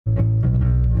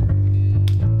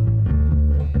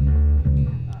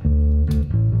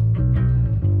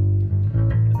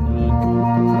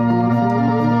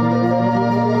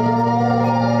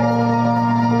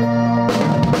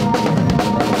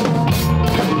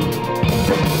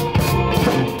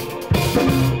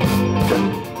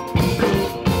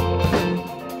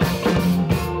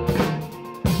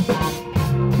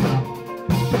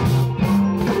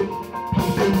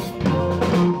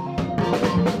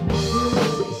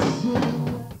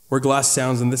We're Glass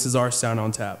Sounds, and this is our Sound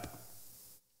on Tap.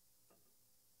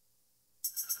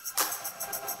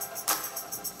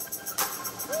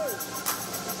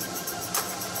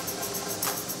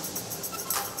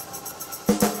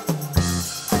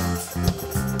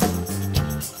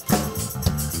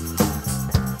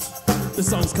 This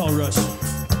song's called Rush.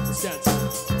 Let's dance.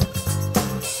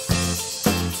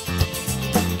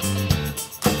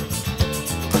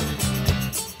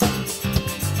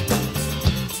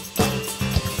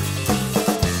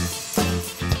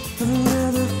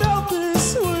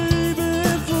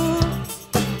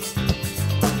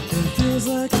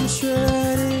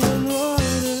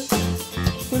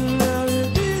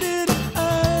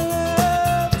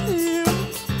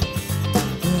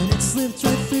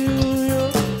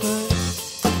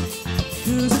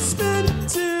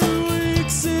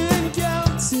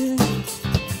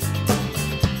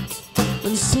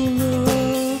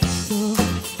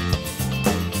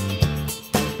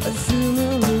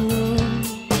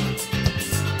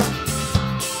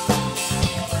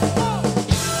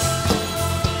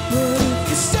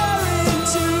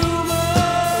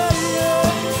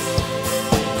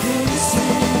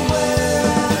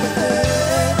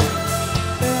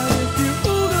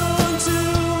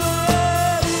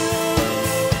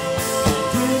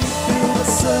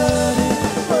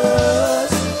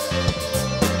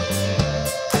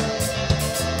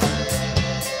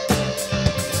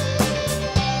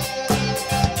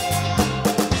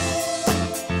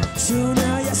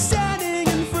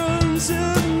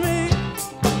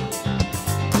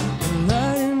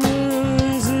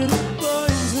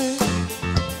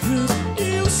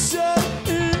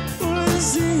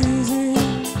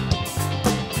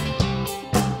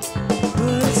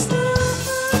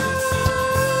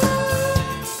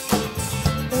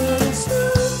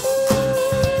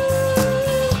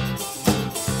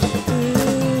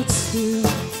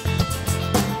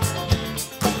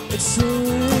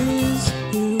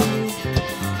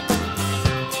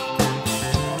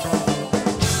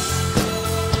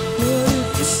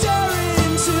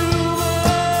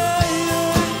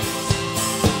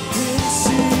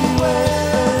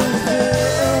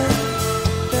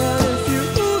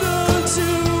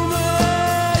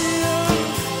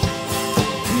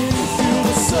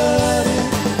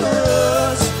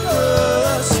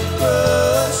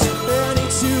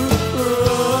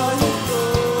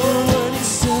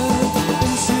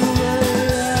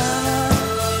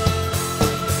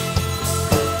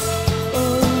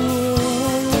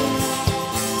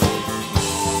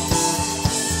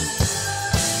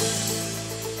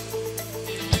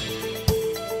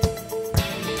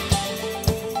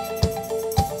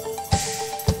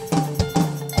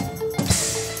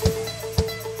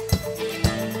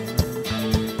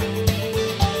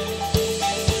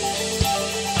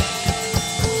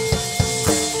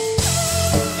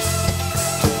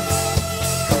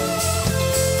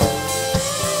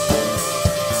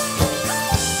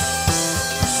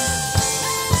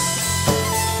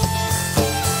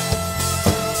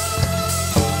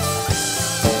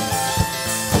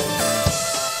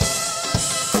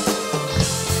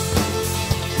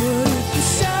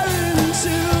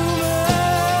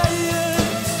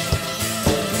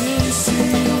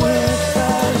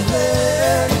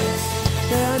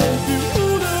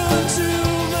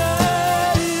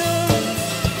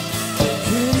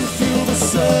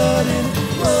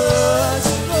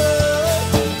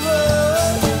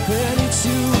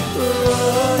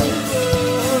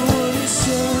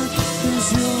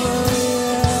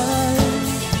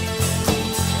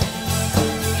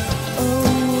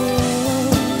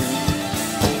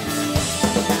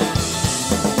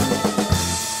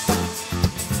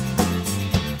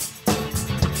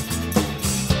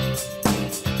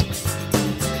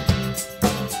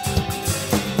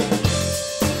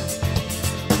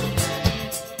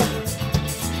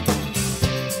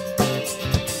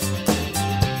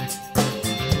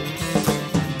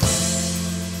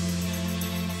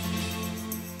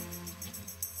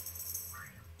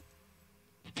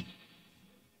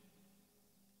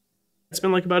 It's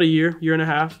been like about a year and a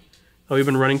half. We've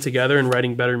been running together and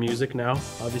writing better music now.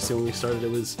 Obviously, when we started,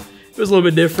 it was a little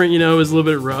bit different. You know, it was a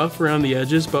little bit rough around the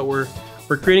edges, but we're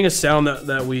creating a sound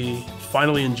that we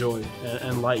finally enjoy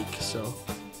and like. So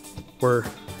we're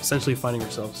essentially finding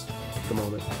ourselves at the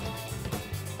moment.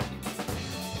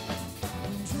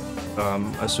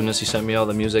 As soon as he sent me all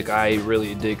the music, I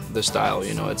really dig the style.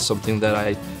 You know, it's something that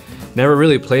I never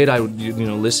really played. I would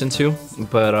listen to,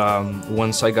 but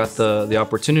once I got the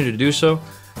opportunity to do so,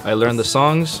 I learned the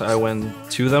songs. I went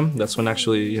to them. That's when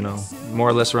actually, more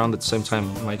or less around the same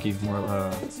time Mikey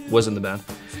was in the band,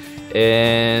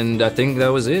 And I think that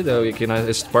was it.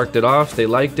 It sparked it off. They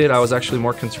liked it. I was actually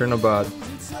more concerned about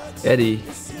Eddie.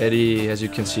 Eddie, as you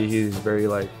can see, he's very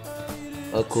like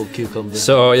A cool cucumber.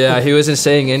 So yeah, he wasn't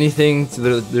saying anything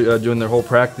during their whole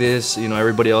practice. You know,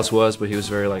 everybody else was, but he was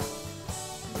very like.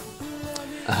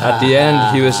 At the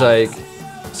end, he was like,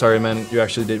 "Sorry, man, you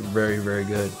actually did very, very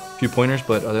good. A few pointers,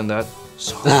 but other than that,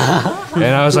 sorry."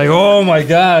 And I was like, "Oh my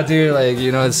god, dude! Like,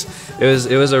 you know,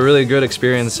 it was a really good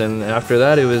experience." And after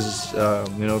that, it was,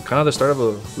 you know, kind of the start of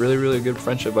a really, really good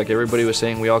friendship. Like everybody was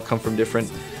saying, we all come from different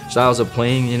styles of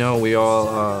playing. You know, we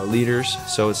all leaders,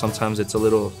 so sometimes it's a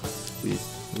little. We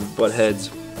butt heads,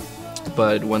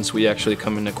 but once we actually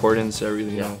come in accordance,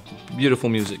 everything, you know, beautiful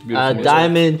music. Beautiful music.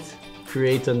 Diamond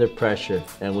creates under pressure,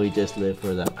 and we just live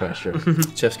for that pressure.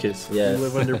 Chef's kiss. Yes. You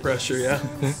live under pressure, yeah.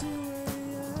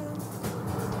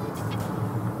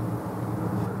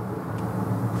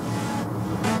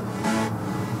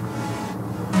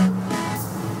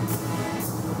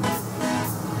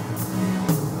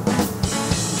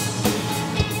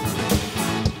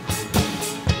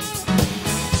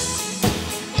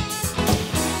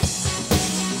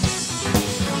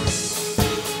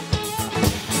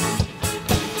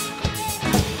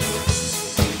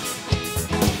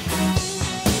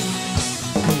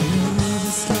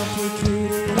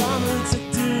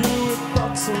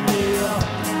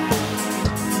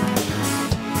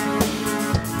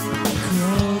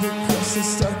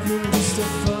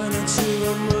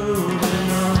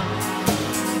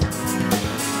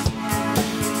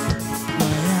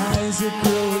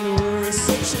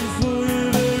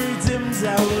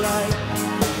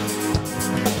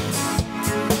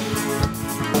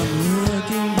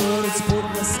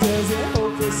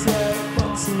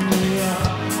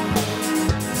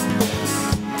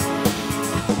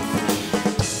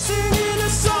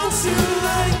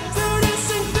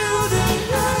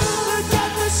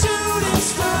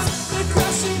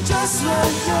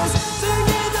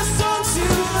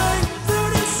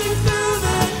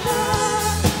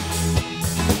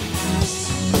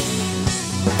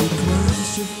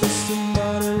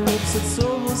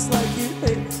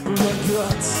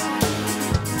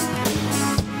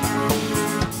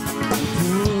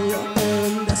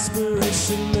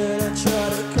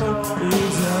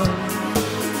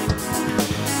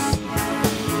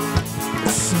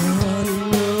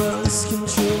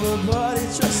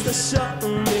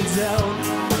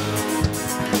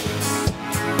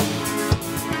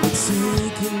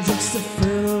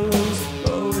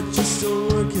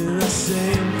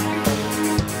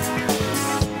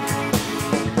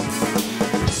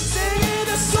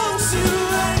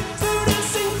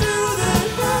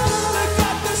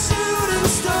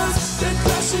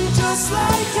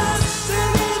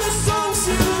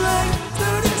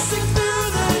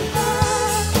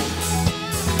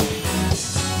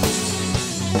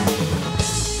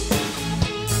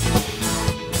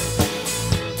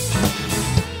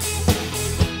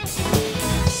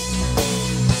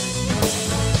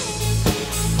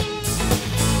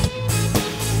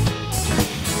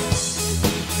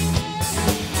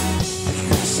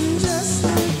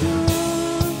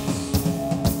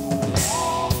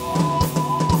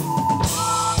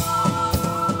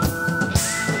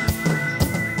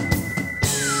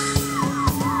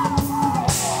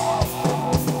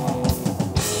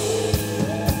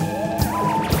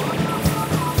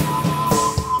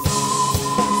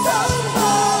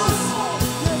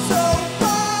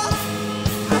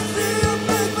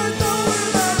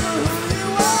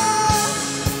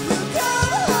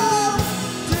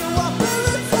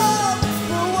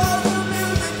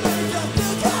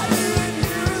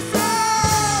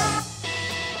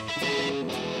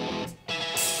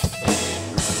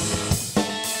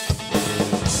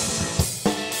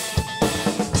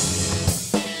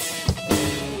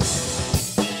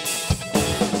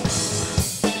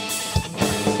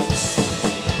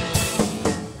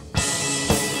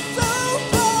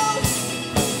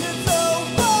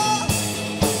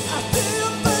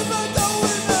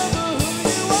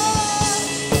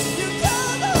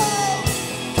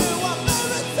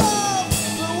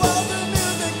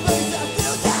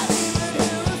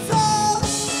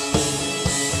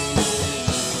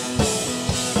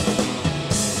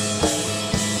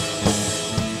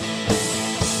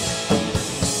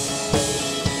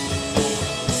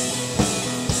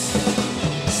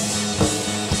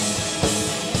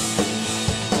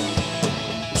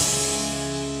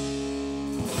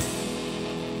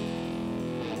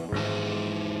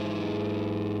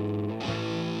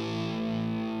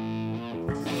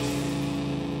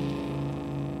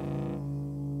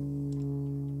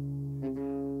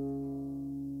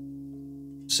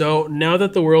 So now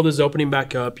that the world is opening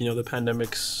back up, you know, the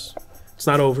pandemic's It's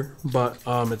not over, but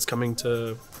it's coming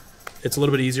to. It's a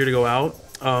little bit easier to go out.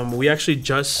 We actually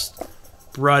just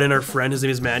brought in our friend. His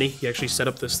name is Manny. He actually set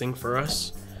up this thing for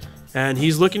us, and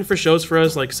he's looking for shows for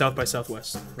us like South by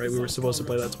Southwest. Right, we were supposed to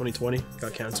play that 2020,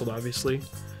 got canceled obviously,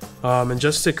 and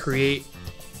just to create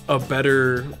a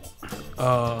better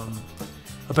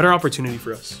opportunity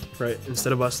for us, right?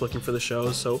 Instead of us looking for the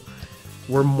shows, so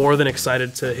we're more than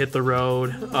excited to hit the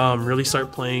road, really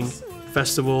start playing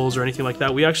festivals or anything like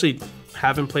that. We actually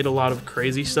haven't played a lot of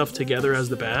crazy stuff together as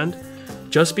the band,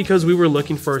 just because we were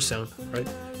looking for our sound, right?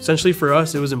 Essentially for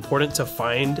us, it was important to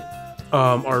find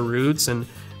our roots and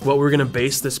what we're gonna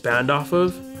base this band off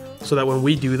of, so that when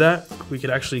we do that, we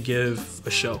could actually give a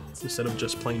show instead of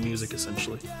just playing music,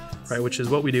 essentially, right? Which is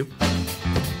what we do.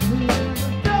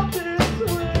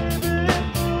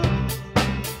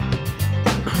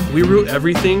 We root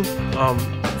everything from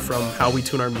how we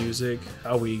tune our music,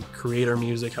 how we create our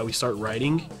music, how we start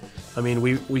writing. I mean,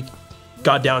 we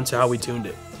got down to how we tuned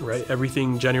it, right?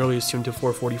 Everything generally is tuned to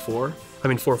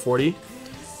 440.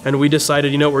 And we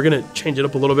decided, you know, we're gonna change it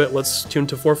up a little bit. Let's tune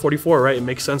to 444, right? It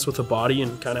makes sense with the body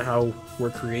and kind of how we're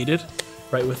created,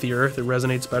 right? With the earth, it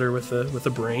resonates better with the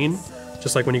brain.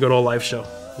 Just like when you go to a live show,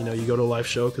 you know, you go to a live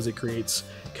show because it creates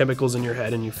chemicals in your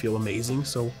head and you feel amazing.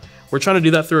 So we're trying to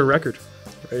do that through a record,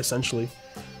 right? Essentially.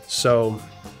 So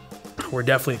we're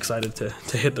definitely excited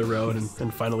to hit the road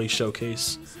and finally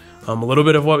showcase a little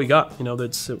bit of what we got. You know,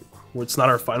 it's not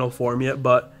our final form yet,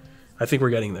 but I think we're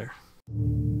getting there.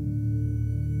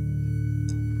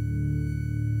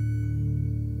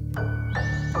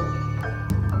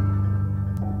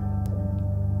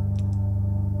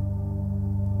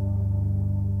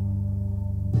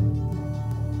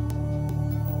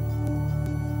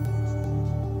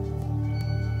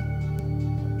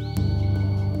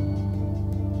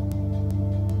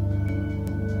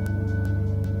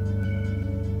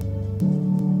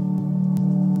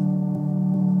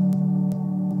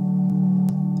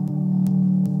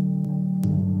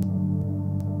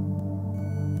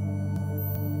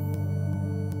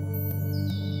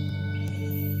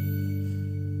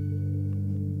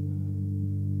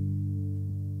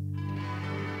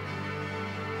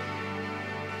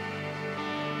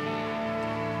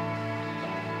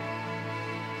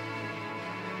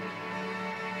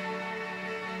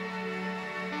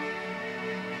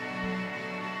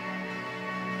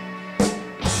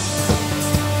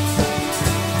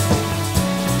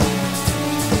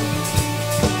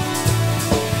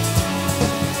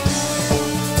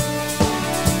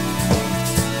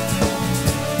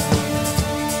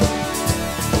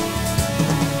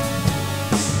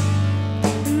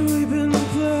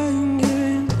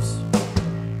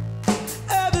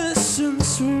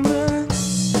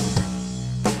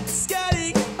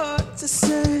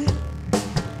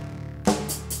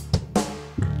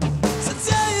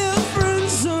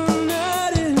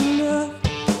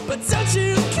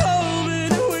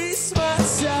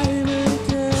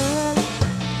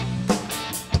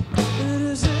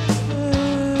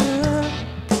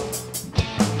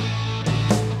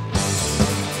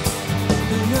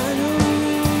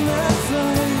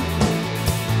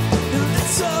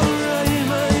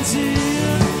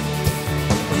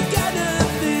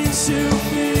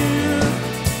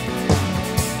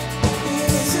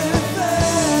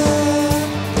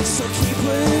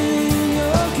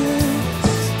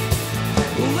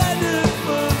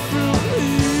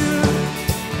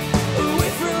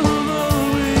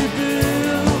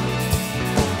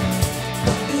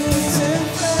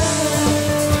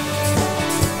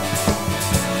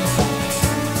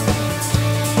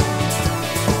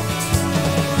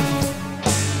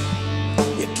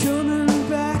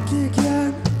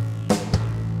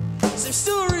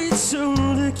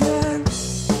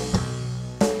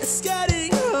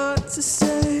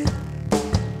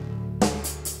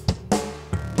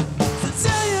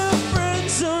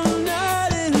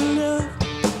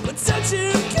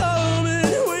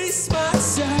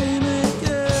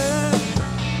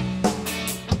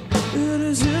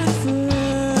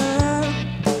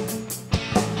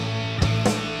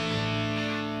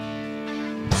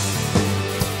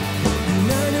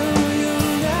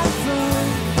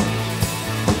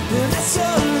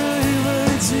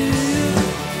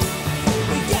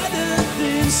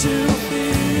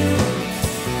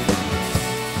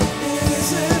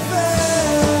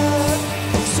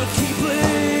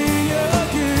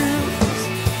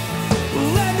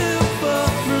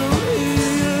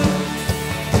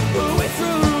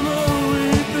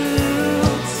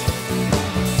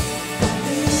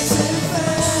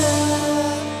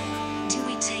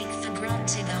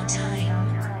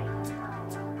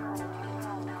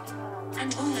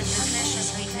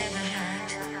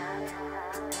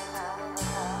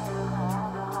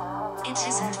 It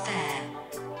isn't fair.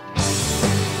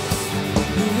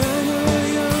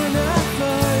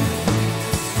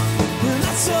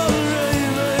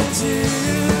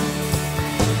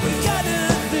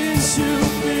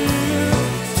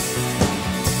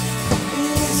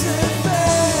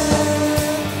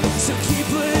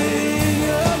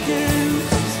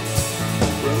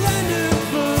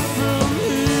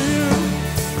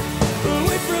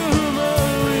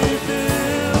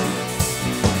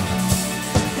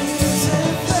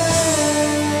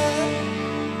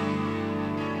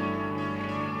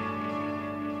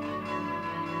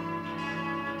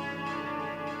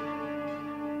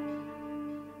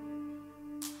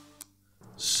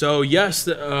 So yes,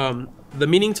 the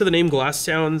meaning to the name Glass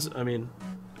Towns. I mean,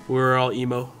 we were all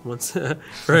emo once,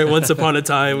 right? Once upon a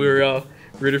time, we were all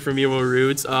rooted from emo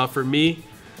roots. For me,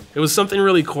 it was something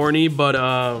really corny, but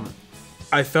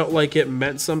I felt like it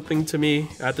meant something to me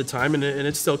at the time, and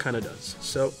it still kind of does.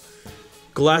 So,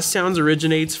 Glass Towns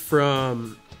originates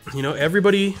from,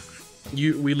 everybody.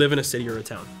 We live in a city or a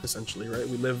town, essentially, right?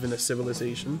 We live in a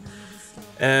civilization,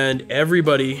 and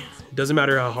everybody, doesn't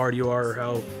matter how hard you are or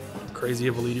how crazy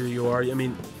of a leader you are, I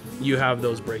mean, you have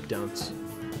those breakdowns.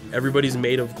 Everybody's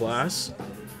made of glass.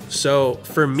 So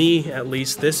for me, at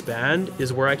least, this band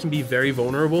is where I can be very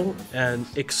vulnerable and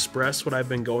express what I've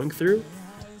been going through,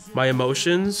 my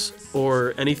emotions,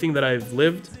 or anything that I've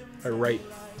lived. I write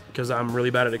because I'm really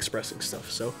bad at expressing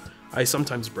stuff. So I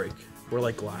sometimes break. We're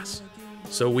like glass.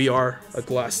 So we are a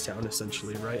glass town,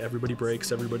 essentially, right? Everybody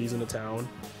breaks, everybody's in a town.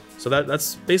 So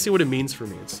that's basically what it means for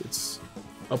me. It's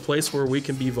a place where we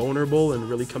can be vulnerable and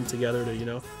really come together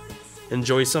to,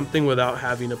 enjoy something without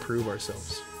having to prove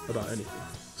ourselves about anything.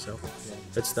 So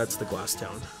that's the glass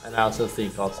town. And I also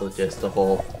think just the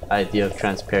whole idea of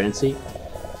transparency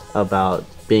about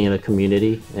being in a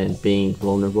community and being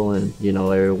vulnerable, and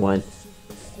everyone,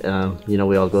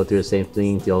 we all go through the same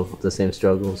thing, the same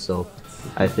struggles. So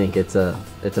I think it's an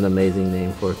amazing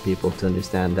name for people to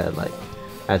understand that, like,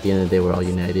 at the end of the day, we're all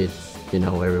united.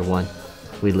 Everyone,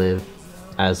 we live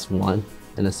as one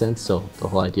in a sense. So the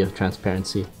whole idea of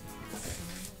transparency.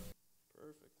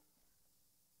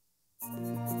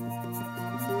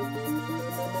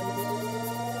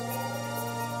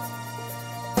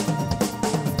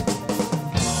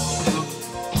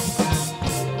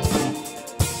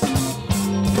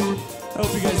 I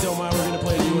hope you guys don't mind. We're gonna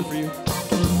play a new one for you.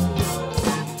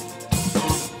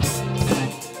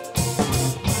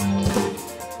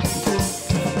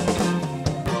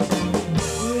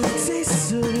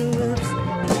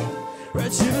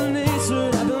 Rejuvenates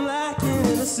what I've been lacking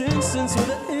in this instance with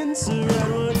the hints of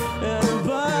red one. And our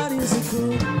bodies are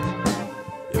cool.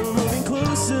 You're moving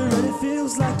closer and it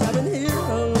feels like I've been here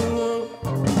all along.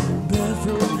 But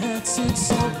from head to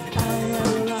toe, I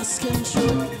have lost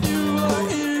control. You are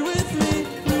here with me,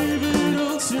 leave it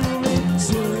all to me.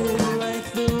 Swaying like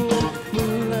the wind,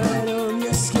 moonlight on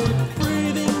your skin,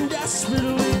 breathing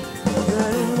desperately. I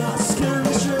have lost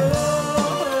control.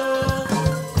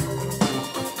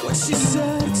 What she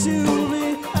said to me,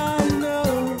 I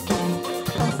know.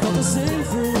 I felt the same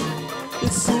thing.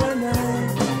 It's you and I,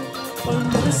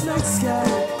 under this night sky,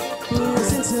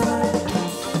 losing time.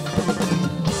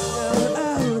 Now we're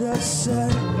out of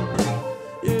sight.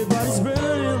 Your body's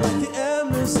burning like the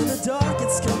embers in the dark.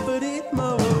 It's comforting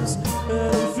my woes,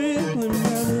 and I'm feeling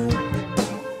better.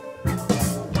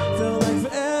 Felt like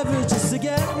forever just to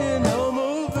get here. Now I'm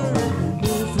over it.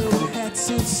 Moving from head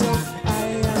to toe, I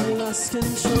have lost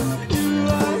control. You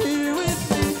are here with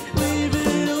me, leave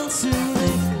it all to me.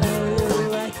 I feel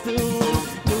like the wind,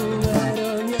 moonlight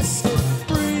on your skin,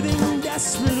 breathing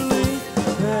desperately,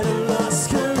 and I lost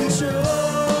control.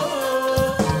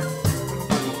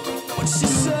 What she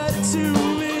said to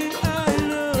me, I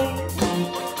know.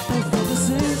 I felt the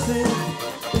same thing.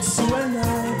 It's you and I,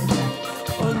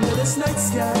 under this night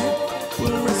sky,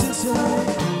 we're wasting time.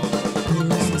 We're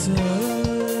wasting time.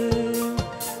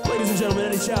 Ladies and gentlemen,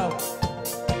 Eddie Chow.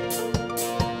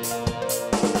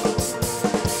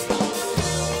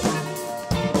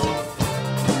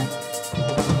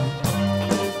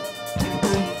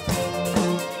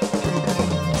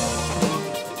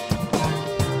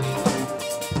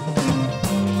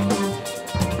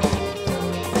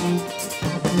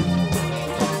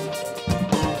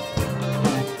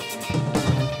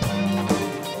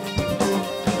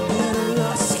 And I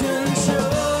lost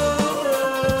control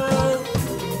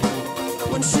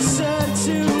when she said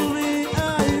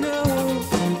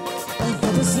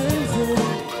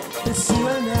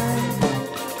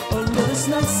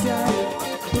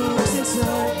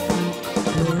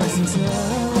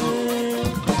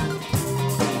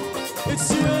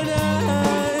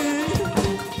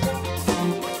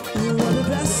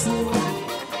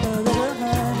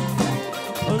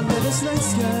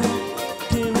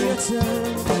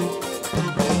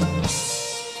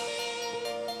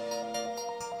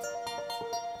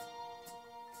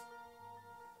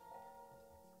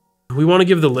we want to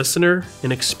give the listener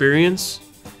an experience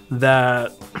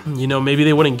that, you know, maybe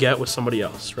they wouldn't get with somebody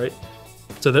else, right?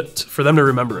 So that for them to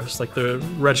remember us, like the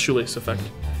Red Shoelace effect.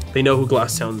 They know who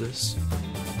Glass Towns is.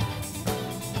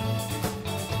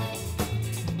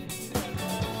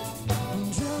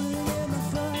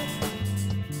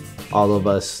 All of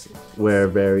us, we're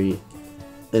very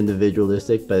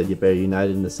individualistic, but very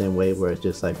united in the same way, where it's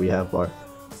just like we have our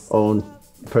own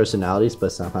personalities,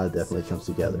 but somehow it definitely comes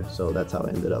together. So that's how I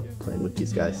ended up playing with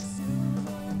these guys.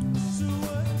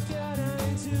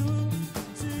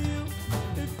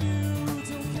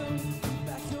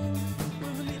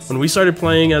 When we started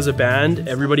playing as a band,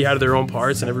 everybody had their own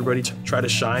parts and everybody tried to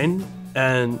shine.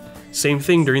 And same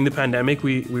thing during the pandemic,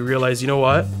 we realized, you know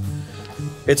what?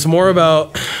 It's more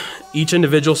about each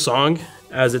individual song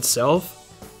as itself,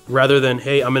 rather than,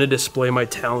 hey, I'm gonna display my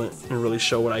talent and really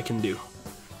show what I can do.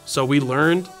 So we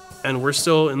learned, and we're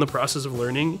still in the process of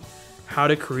learning, how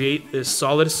to create this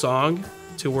solid song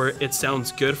to where it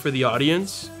sounds good for the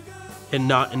audience and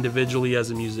not individually as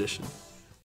a musician.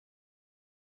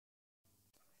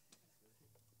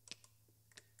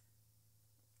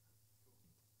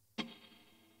 Are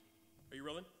you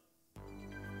rolling?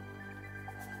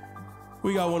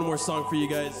 We got one more song for you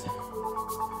guys.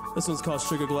 This one's called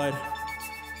Sugar Glide.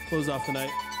 Close off the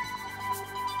night.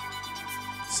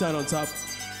 Sound on top.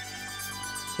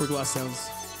 We're Glass Towns.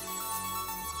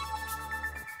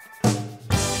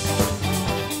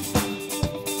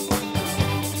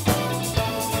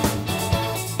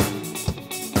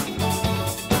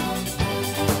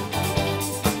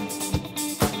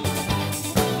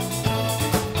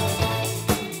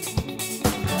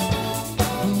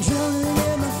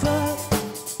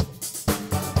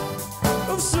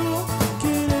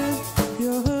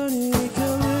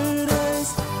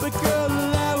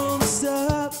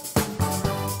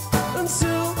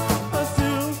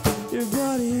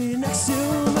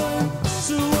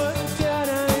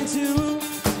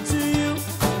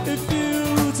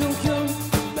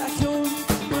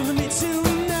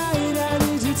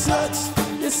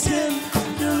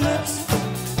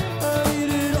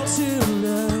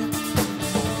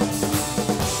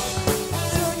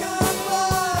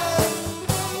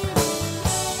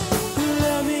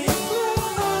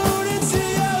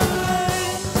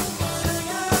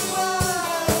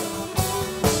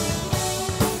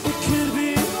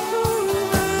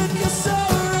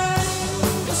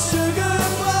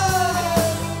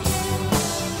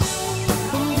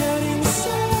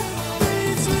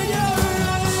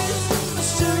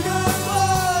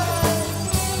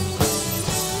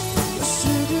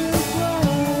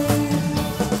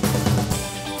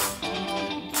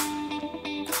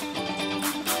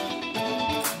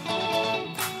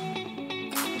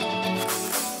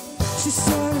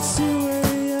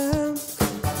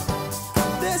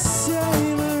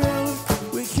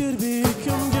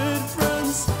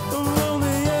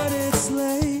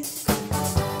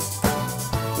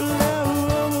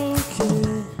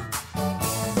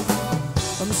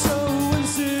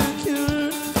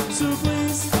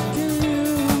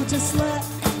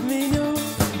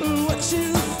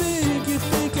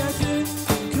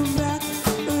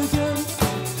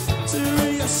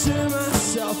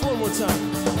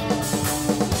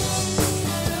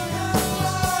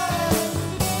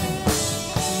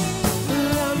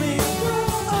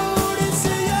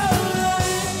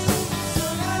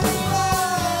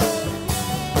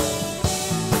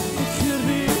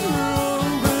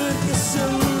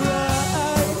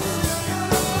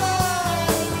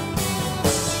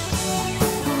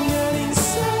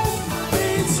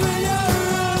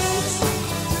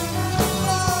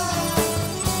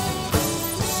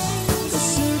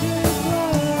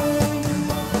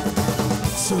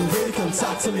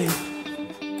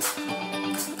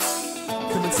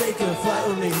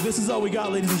 This is all we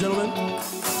got, ladies and gentlemen.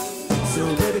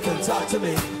 So baby, come talk to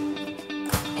me.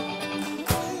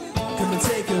 Come and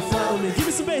take a flight with me. Give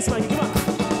me some bass, Mikey, come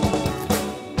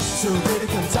on. So baby,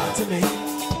 come talk to me.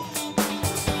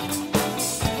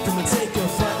 Come and take a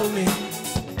flight with me.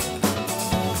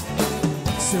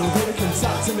 So baby, come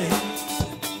talk to me.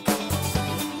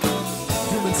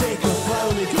 Come and take a flight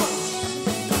with me, come on.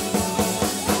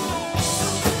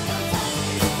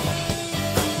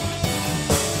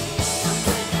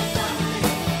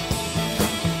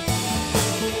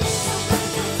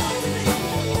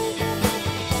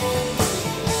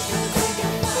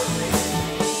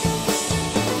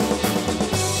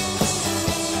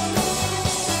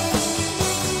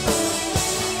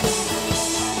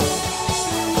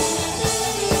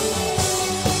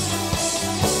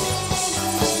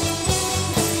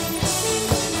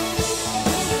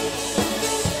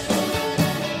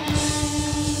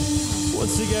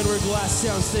 Lost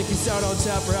Sounds. Thank you, Sound on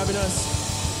Tap, for having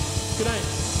us. Good night.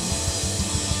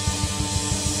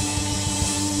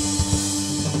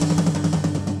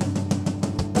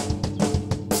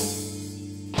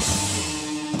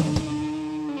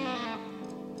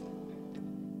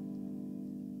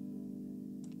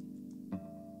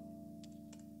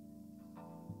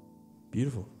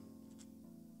 Beautiful.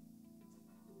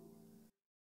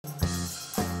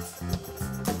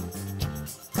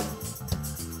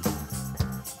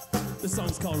 This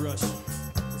song's called Rush.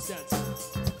 Let's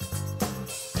dance.